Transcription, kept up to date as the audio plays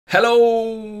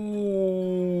Hello,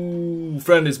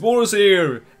 friend, it's Boras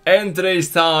here, and today's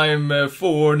time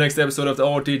for next episode of the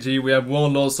RTG. We have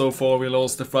one loss so far. We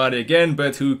lost the Friday again,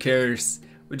 but who cares?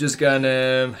 We're just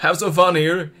gonna have some fun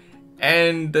here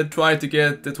and try to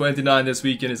get the 29 this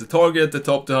weekend is the target, the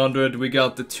top 200. We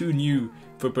got the 2 new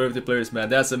for birthday players, man.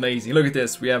 That's amazing. Look at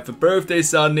this. We have for birthday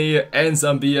Sunny and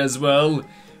Zambia as well,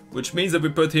 which means that we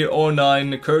put here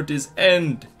R9, Curtis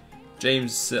and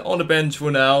James on the bench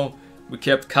for now. We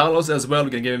kept Carlos as well. We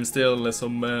can give him still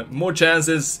some more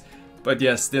chances. But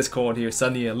yes, this card here,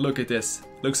 Sane, look at this.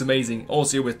 Looks amazing.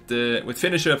 Also with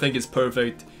finisher, I think it's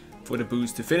perfect for the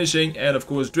boost to finishing. And of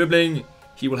course dribbling,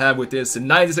 he will have with this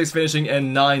 96 finishing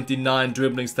and 99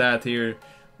 dribbling stat here,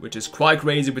 which is quite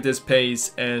crazy with this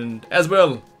pace. And as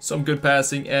well, some good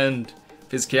passing and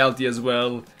physicality as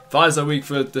well. 5-star weak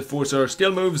foot, the 4-star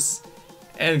skill moves.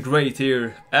 And great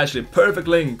here. Actually, perfect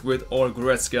link with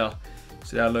Goretzka.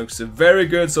 So that looks very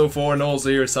good so far. And also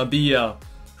here Zambia,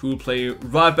 who will play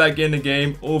right back in the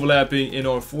game, overlapping in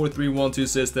our 4-3-1-2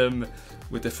 system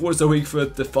with the 4-star weak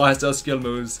foot, the 5-star skill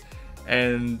moves,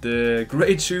 and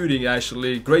great shooting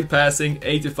actually, great passing,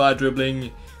 85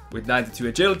 dribbling with 92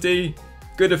 agility,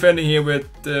 good defending here with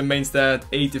the main stat,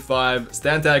 85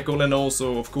 stand tackle, and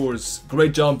also of course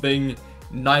great jumping,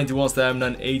 91 stamina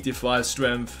and 85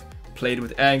 strength, played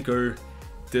with anchor.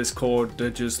 This card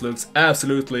that just looks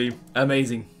absolutely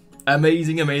amazing.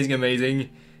 Amazing.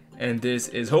 And this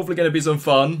is hopefully going to be some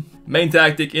fun. Main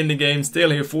tactic in the game, still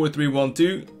here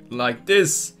 4-3-1-2, like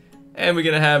this. And we're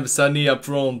going to have Sane up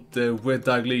front with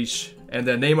Dalglish. And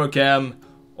then Neymar Cam,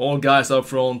 all guys up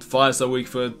front, 5-star weak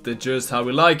foot, just how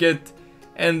we like it.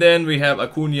 And then we have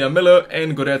Acuna, Miller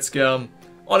and Goretzka.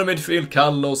 On the midfield,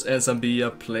 Carlos and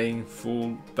Zambia playing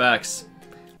full backs.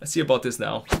 Let's see about this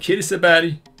now.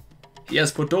 Kirsebari. He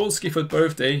has Podolski for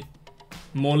birthday.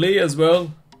 Mole as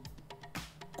well.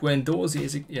 Guendouzi,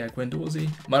 is it? Yeah, Guendouzi.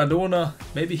 Maradona,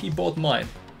 maybe he bought mine.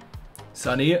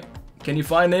 Sane, can you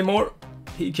find Neymar?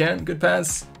 He can, good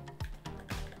pass.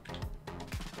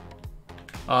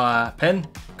 Pen,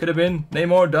 could have been.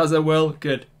 Neymar does that well,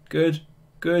 good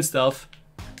stuff.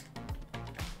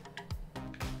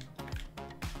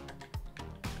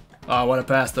 What a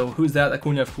pass though. Who's that?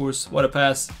 Acuna, of course. What a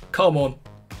pass. Come on.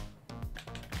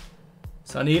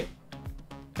 Sane.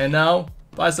 And now,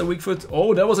 buys a weak foot.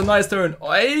 Oh, that was a nice turn.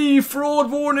 Hey, fraud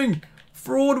warning.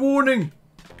 Fraud warning.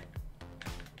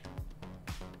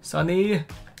 Sane.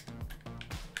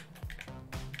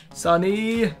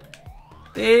 Sane.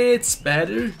 That's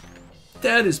better.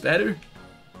 That is better.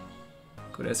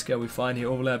 Goretzka we find here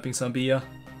overlapping Zambia.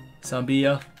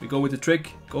 Zambia. We go with the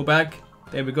trick. Go back.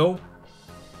 There we go.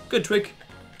 Good trick.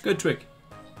 Good trick.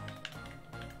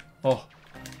 Oh.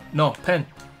 No. Pen.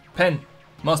 Pen.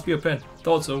 Must be a pen.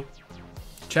 Thought so.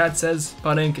 Chat says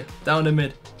Panenka. Down the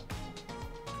mid.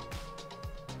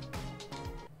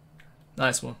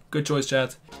 Nice one. Good choice,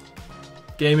 chat.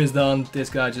 Game is done. This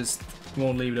guy just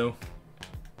won't leave though.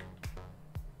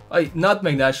 Hey,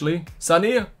 nutmeg actually.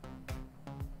 Sane.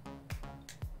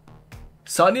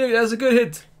 Sane, that's a good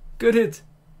hit. Good hit.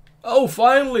 Oh,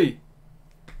 finally.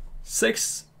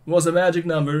 6 was a magic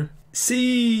number.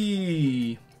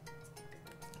 C.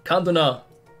 Cantona.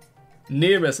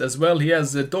 Neves as well. He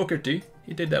has Doherty.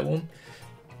 He did that one.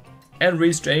 And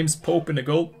Reece James. Pope in the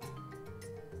goal.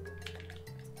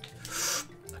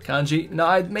 Kanji. Now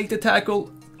I'd make the tackle.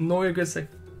 No, you're good.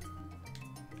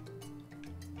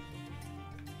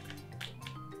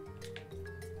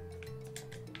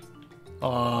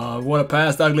 What a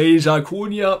pass, Dalglish,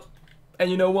 Acuna.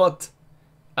 And you know what?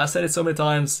 I said it so many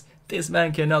times. This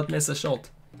man cannot miss a shot.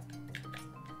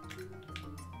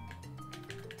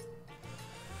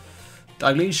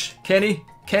 Dalglish, can he?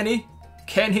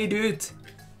 Can he do it?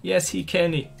 Yes, he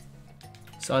can.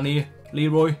 Sane,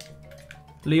 Leroy,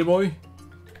 Leon,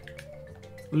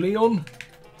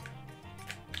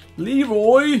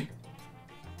 Leroy.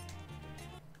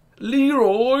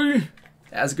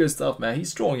 That's good stuff, man.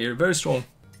 He's strong here, very strong.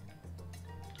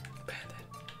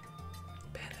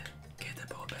 Bandit, get the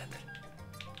ball,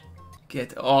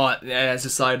 Bandit. Oh, yeah, it's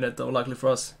a side net though, luckily for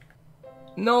us.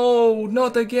 No,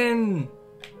 not again.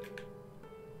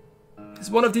 It's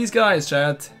one of these guys,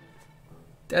 chat,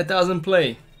 that doesn't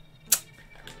play.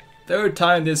 3rd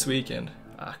time this weekend.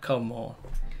 Come on.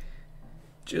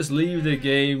 Just leave the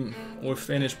game or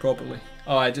finish properly.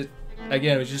 Alright,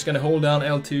 again, we're just gonna hold down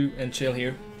L2 and chill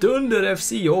here. Dunder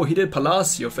FC. Oh, he did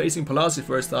Palacio, facing Palacio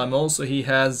first time. Also, he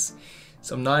has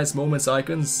some nice moments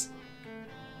icons.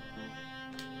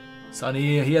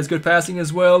 Sane, he has good passing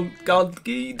as well.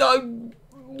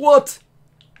 What?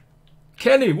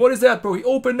 Kenny, what is that, bro? He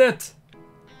opened net.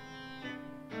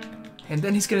 And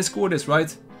then he's gonna score this,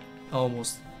 right?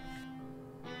 Almost.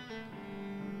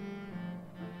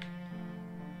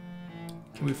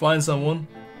 Can we find someone?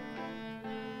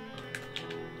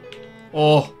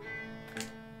 Oh.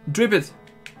 Drip it.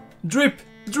 Drip.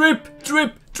 Drip.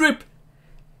 Drip. Drip.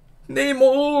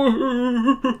 Neymar.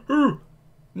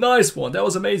 Nice one. That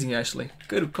was amazing actually.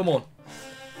 Good. Come on.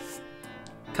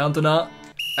 Cantona.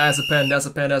 That's a pen. That's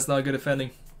a pen. That's not good defending.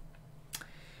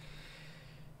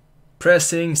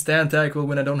 Pressing. Stand tackle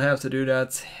when I don't have to do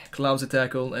that. Clumsy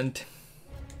tackle. And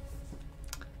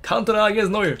Cantona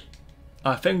against Neuer.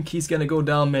 I think he's gonna go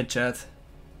down mid, chat.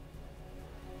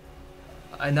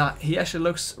 He actually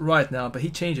looks right now, but he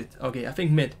changed it. Okay, I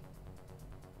think mid.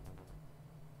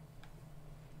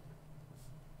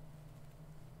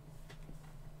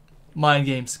 Mind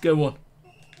games, good one.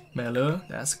 Melo,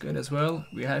 that's good as well.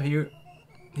 We have here.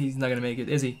 He's not gonna make it,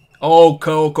 is he? Oh,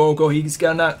 Coco, he's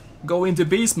gonna go into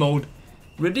beast mode.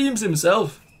 Redeems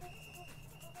himself.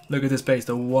 Look at this pace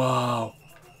though. Wow.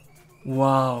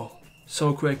 Wow.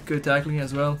 So quick, good tackling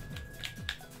as well.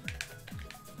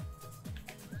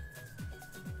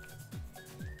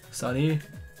 Sane.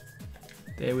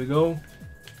 There we go.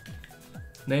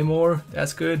 Neymar,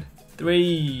 that's good.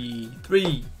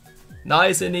 3.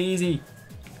 Nice and easy.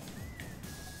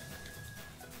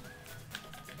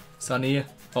 Sane.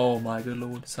 Oh my good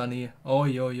lord. Sane.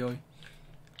 Oj, oj, oj.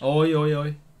 Oj, oj,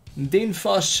 oj. Din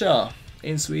farsa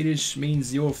in Swedish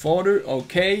means your father.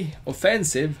 Okay.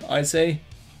 Offensive, I say.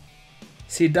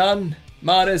 Zidane,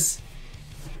 Mahrez.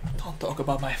 Don't talk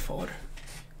about my father.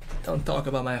 Don't talk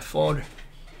about my father.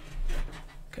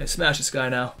 Okay, smash this guy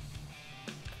now.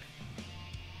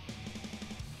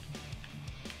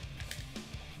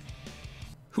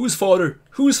 Whose father?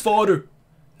 Whose father?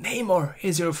 Neymar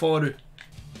is your father.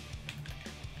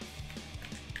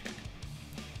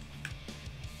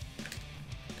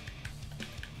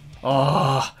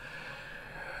 Ah.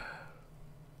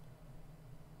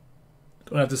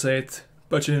 Don't have to say it,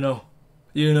 but you know.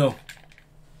 You know.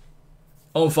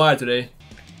 On fire today.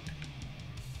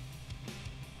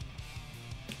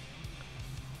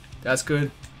 That's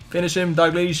good. Finish him,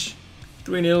 Dalglish.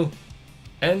 3-0.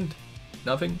 And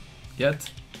nothing yet.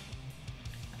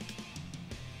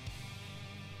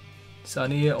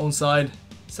 Sane onside.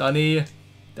 Sane.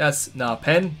 That's nah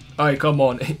pen. Alright, come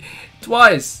on.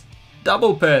 Twice.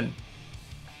 Double pen.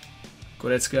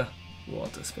 Goretzka.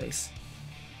 What a space.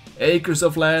 Acres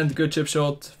of land. Good chip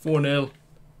shot. 4-0.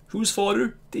 Whose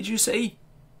father did you say?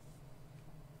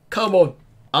 Come on.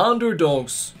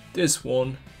 Underdogs. This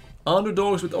one.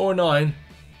 Underdogs with R9.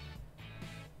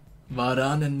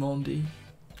 Varane and Mondi.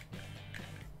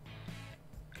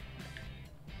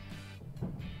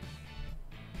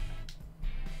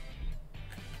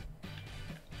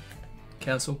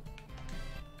 Cancel.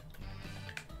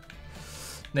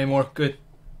 Neymar, good.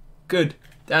 Good.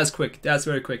 That's quick. That's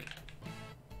very quick.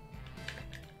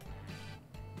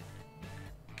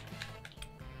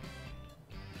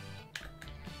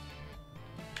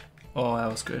 Oh, that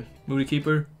was good. Moody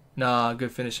keeper. Nah,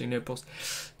 good finishing near post.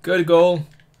 Good goal.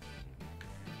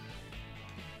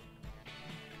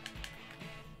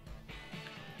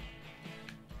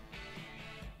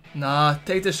 Nah,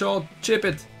 take the shot. Chip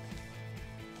it.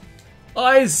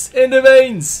 Ice in the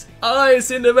veins!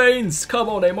 Ice in the veins! Come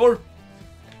on, Neymar!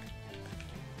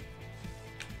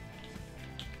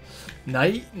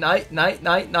 Nej.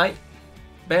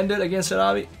 Bend it against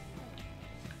Sharabi.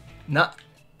 Nah.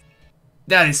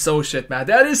 That is so shit, man.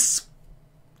 That is...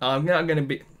 I'm not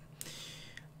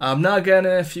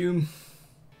gonna fume.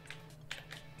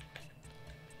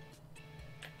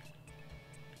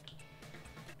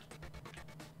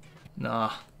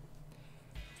 Nah.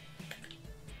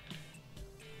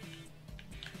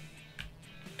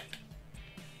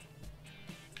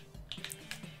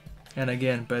 And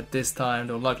again, but this time,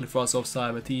 though, luckily for us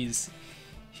offside, but he's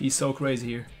so crazy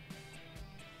here.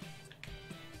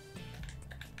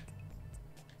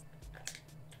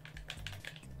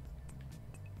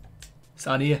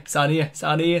 Sane.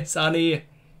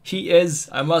 He is,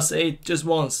 I must say it just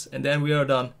once, and then we are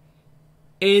done.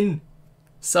 In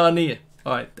Sane.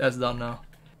 Alright, that's done now.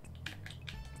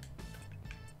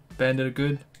 Bender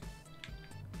good.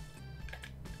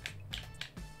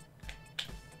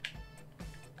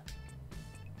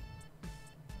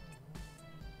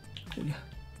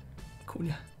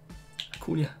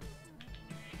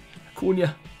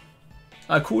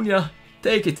 Acuna,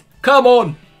 take it. Come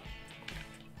on.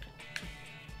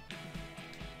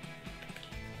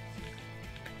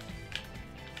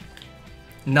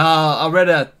 Nah, I read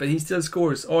that, but he still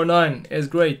scores. R9 is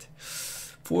great.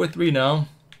 4-3 now.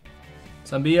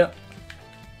 Zambia.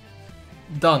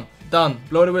 Done.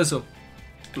 Blow the whistle.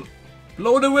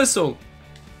 Blow the whistle.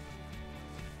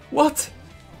 What?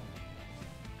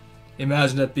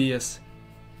 Imagine that BS.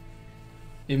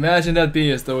 Imagine that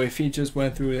BS though if he just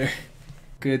went through there.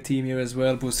 Good team here as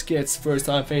well. Busquets, first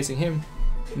time facing him.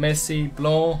 Messi,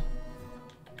 Blanc.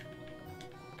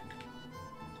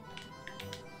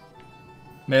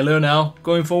 Melo now,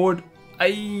 going forward.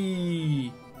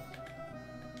 Aye.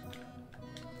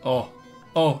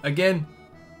 Oh, again.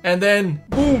 And then,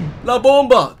 boom, La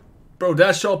Bomba. Bro,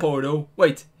 that shot power though.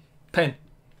 Wait, pen.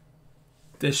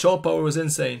 The shot power was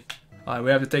insane. Alright,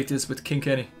 we have to take this with King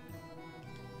Kenny.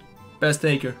 Best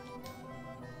taker.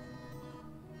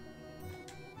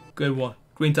 Good one.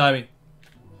 Green timing.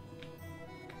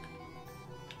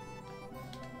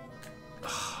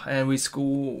 And we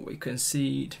score. We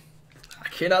concede. I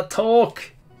cannot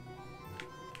talk.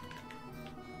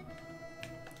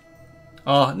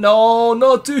 No,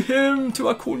 not to him. To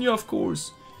Acuna, of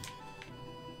course.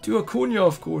 To Acuna,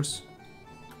 of course.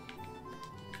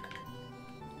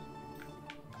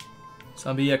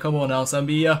 Zambia, come on now.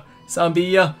 Zambia.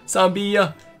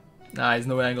 Nah, there's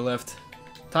no angle left.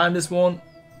 Time this one.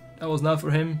 That was not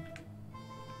for him.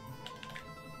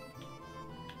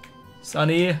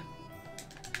 Sane.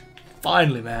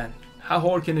 Finally, man. How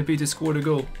hard can it be to score the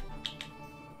goal?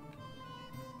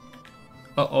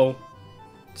 Uh-oh.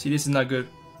 See, this is not good.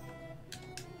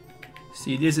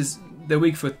 See, this is the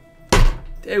weak foot.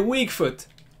 The weak foot.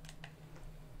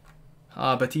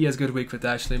 But he has good weak foot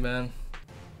actually, man.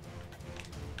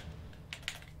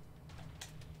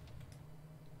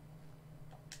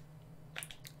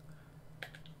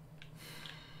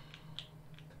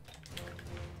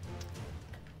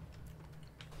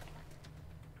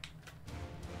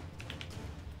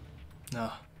 No.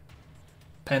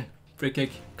 Pen. Free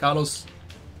kick. Carlos.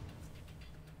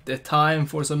 The time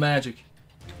for some magic.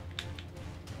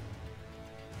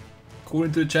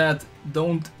 According to the chat,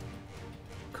 don't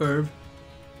curve.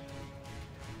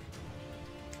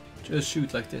 Just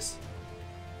shoot like this.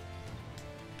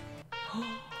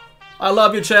 I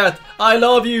love you, chat. I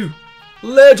love you.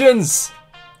 Legends.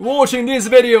 Watching these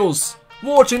videos.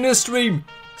 Watching this stream.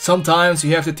 Sometimes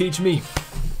you have to teach me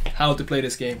how to play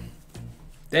this game.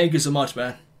 Thank you so much,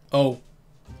 man. Oh.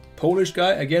 Polish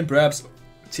guy. Again, perhaps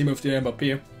team of the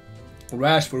Mbappé.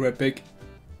 Rashford red pick.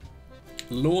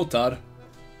 Lothar.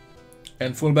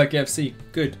 And fullback FC.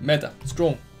 Good. Meta.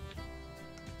 Strong.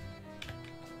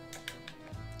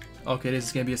 Okay, this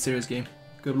is gonna be a serious game.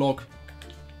 Good block.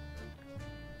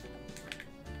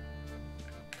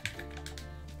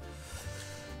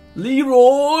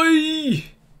 Leroy!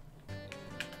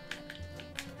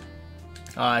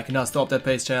 I cannot stop that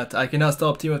pace, chat. I cannot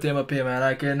stop Timothy Mbappé, man.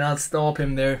 I cannot stop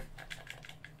him there.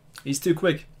 He's too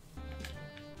quick.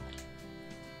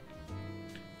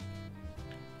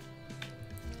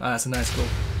 That's a nice goal.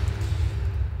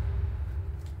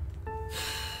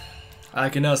 I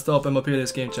cannot stop Mbappé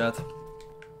this game, chat.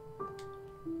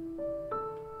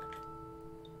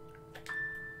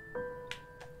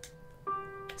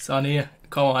 Sane,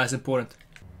 come on, that's important.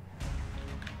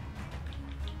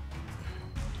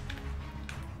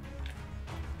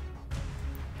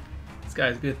 This guy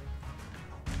is good.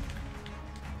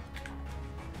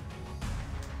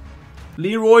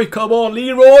 Leroy, come on,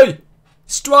 Leroy!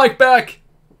 Strike back!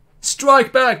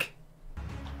 Strike back!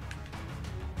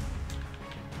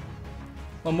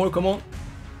 One more, come on.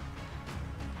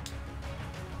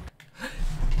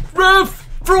 Ref!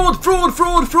 Fraud, fraud,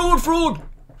 fraud, fraud, fraud!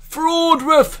 Fraud,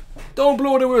 ref! Don't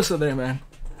blow the whistle there, man.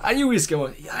 I knew he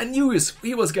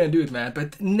was gonna do it, man,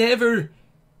 but never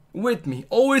with me.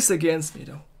 Always against me,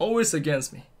 though. Always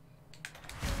against me.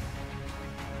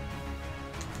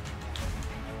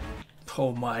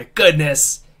 Oh my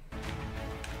goodness!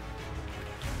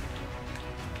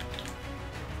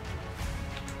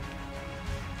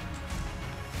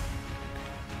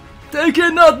 They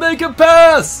cannot make a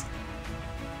pass!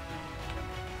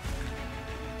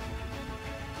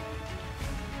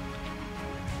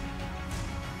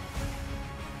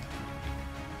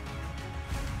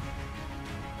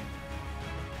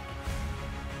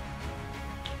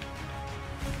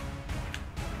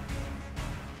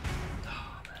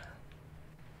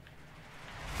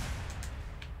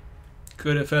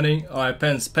 Good defending. Alright,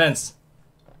 Pence.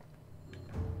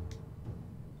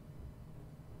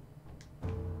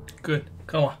 Good.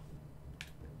 Come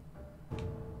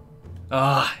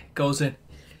on. It goes in.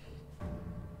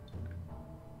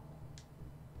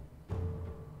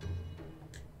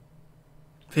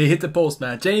 He hit the post,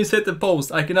 man. James hit the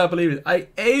post. I cannot believe it. I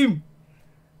aim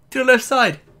to the left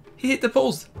side. He hit the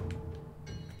post.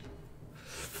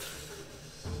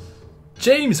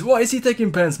 James, why is he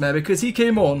taking Pence, man? Because he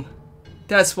came on.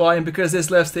 That's why, and because this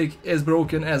left stick is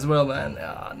broken as well, man.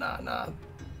 Nah.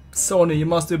 Sony, you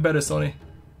must do better, Sony.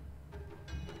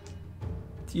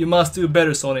 You must do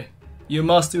better, Sony. You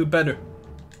must do better.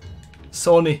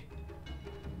 Sony.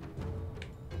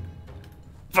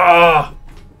 Ah!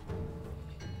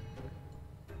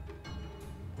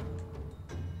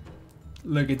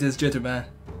 Look at this jitter, man.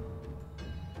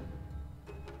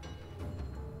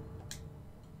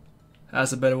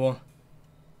 That's a better one.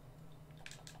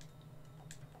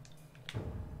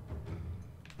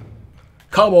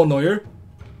 Come on, Neuer.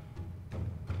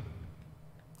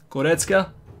 Goretzka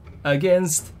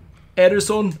against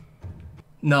Ederson.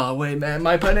 No way, man.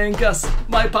 My Panenkas.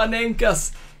 My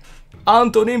Panenkas.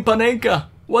 Antonin Panenka.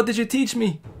 What did you teach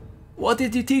me? What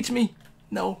did you teach me?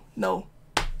 No, no.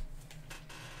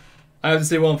 I have to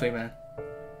say one thing, man.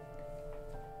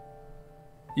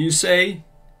 You say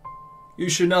you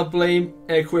should not blame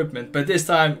equipment, but this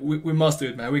time we must do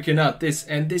it, man. We cannot. This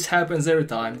happens every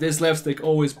time. This left stick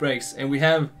always breaks, and we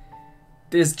have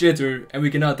this jitter, and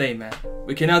we cannot aim, man.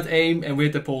 We cannot aim, and we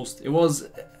hit the post. It was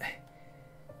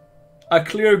a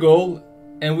clear goal,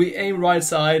 and we aim right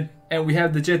side, and we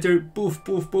have the jitter, poof,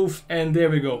 poof, poof, and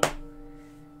there we go.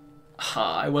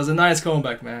 It was a nice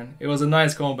comeback, man. It was a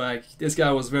nice comeback. This guy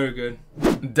was very good.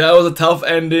 That was a tough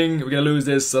ending. We're gonna lose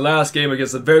this last game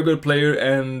against a very good player,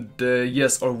 and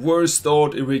yes, our worst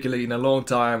start in Weekend League in a long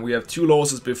time. We have 2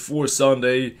 losses before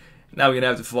Sunday. Now we're gonna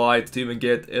have to fight to even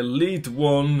get Elite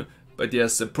 1. But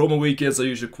yes, the promo weekends are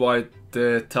usually quite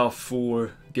tough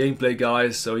for gameplay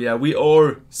guys. So yeah, we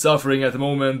are suffering at the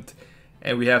moment,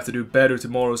 and we have to do better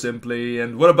tomorrow simply.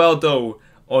 And what about though?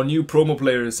 Our new promo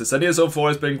players. Sane so far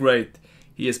has been great.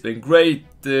 He has been great.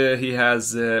 He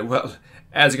has, well,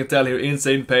 as you can tell here,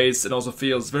 insane pace and also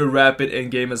feels very rapid in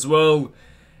game as well.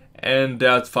 And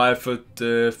that 5 foot,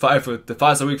 the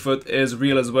 5-star weak foot is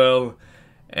real as well.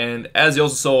 And as you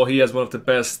also saw, he has one of the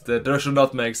best directional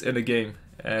nutmegs in the game.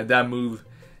 That move,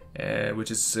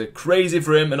 which is crazy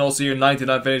for him. And also here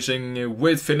 99 finishing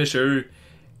with finisher.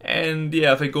 And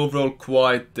yeah, I think overall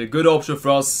quite a good option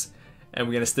for us. And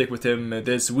we're gonna stick with him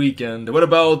this weekend. What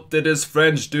about this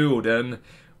French duo then?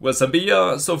 Well,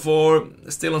 Zambia so far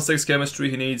still on 6 chemistry.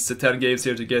 He needs 10 games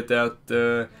here to get that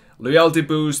loyalty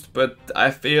boost. But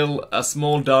I feel a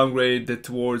small downgrade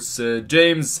towards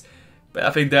James. But I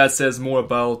think that says more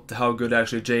about how good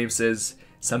actually James is.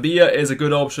 Zambia is a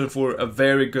good option for a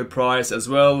very good price as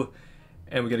well.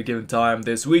 And we're gonna give him time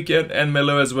this weekend. And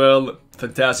Melo as well.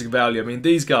 Fantastic value. I mean,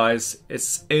 these guys,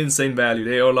 it's insane value.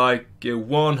 They are like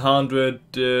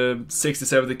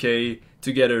 160-70k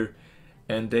together,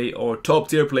 and they are top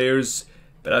tier players,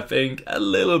 but I think a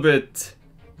little bit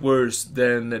worse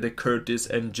than the Curtis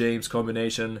and James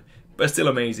combination, but still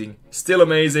amazing. Still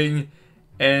amazing.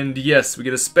 And yes, we're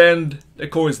gonna spend the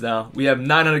coins now. We have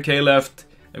 900k left,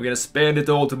 and we're gonna spend it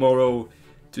all tomorrow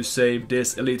to save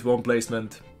this Elite 1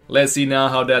 placement. Let's see now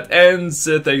how that ends.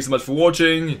 Thanks so much for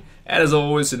watching. And as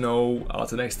always, you know,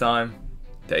 until next time,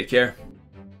 take care.